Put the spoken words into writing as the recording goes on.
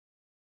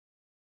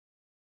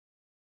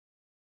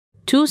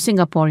2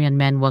 Singaporean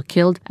men were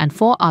killed and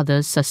 4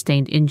 others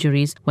sustained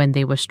injuries when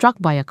they were struck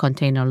by a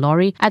container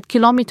lorry at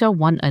kilometer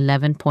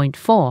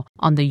 111.4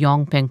 on the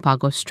Yong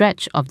Peng-Pagoh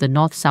stretch of the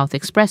North-South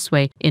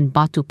Expressway in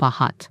Batu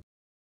Pahat.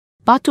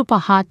 Batu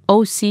Pahat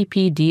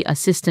OCPD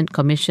Assistant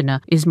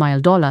Commissioner Ismail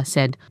Dollah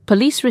said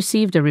police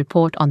received a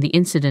report on the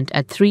incident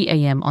at 3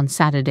 a.m. on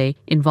Saturday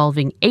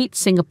involving 8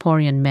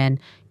 Singaporean men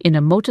in a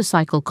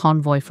motorcycle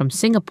convoy from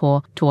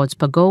Singapore towards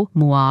Pagoh,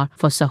 Muar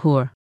for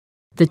sahur.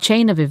 The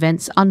chain of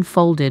events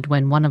unfolded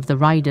when one of the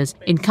riders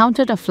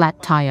encountered a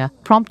flat tire,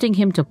 prompting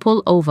him to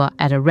pull over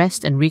at a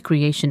rest and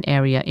recreation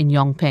area in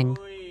Yong Peng.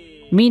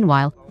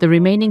 Meanwhile, the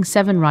remaining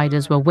 7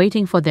 riders were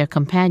waiting for their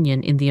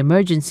companion in the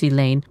emergency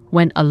lane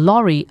when a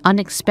lorry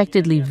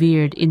unexpectedly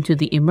veered into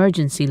the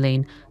emergency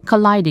lane,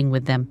 colliding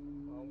with them.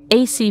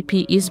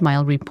 ACP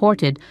Ismail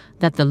reported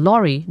that the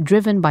lorry,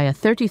 driven by a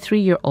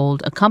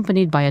 33-year-old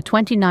accompanied by a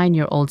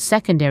 29-year-old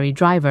secondary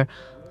driver,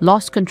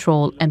 lost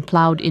control and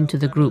plowed into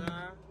the group.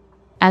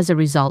 As a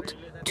result,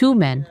 2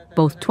 men,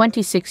 both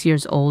 26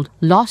 years old,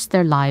 lost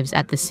their lives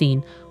at the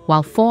scene,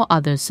 while 4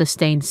 others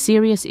sustained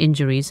serious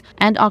injuries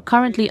and are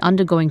currently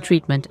undergoing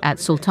treatment at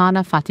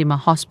Sultanah Fatimah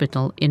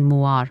Hospital in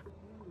Muar.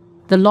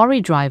 The lorry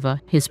driver,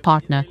 his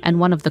partner, and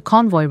one of the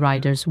convoy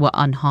riders were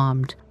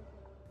unharmed.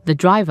 The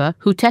driver,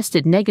 who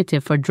tested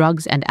negative for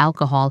drugs and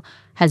alcohol,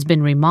 has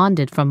been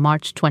remanded from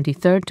March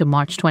 23 to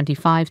March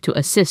 25 to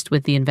assist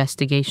with the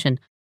investigation.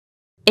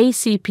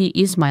 ACP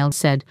Ismail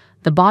said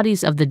the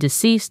bodies of the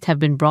deceased have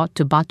been brought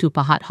to Batu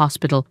Pahat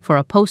Hospital for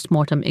a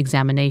post-mortem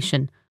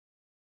examination.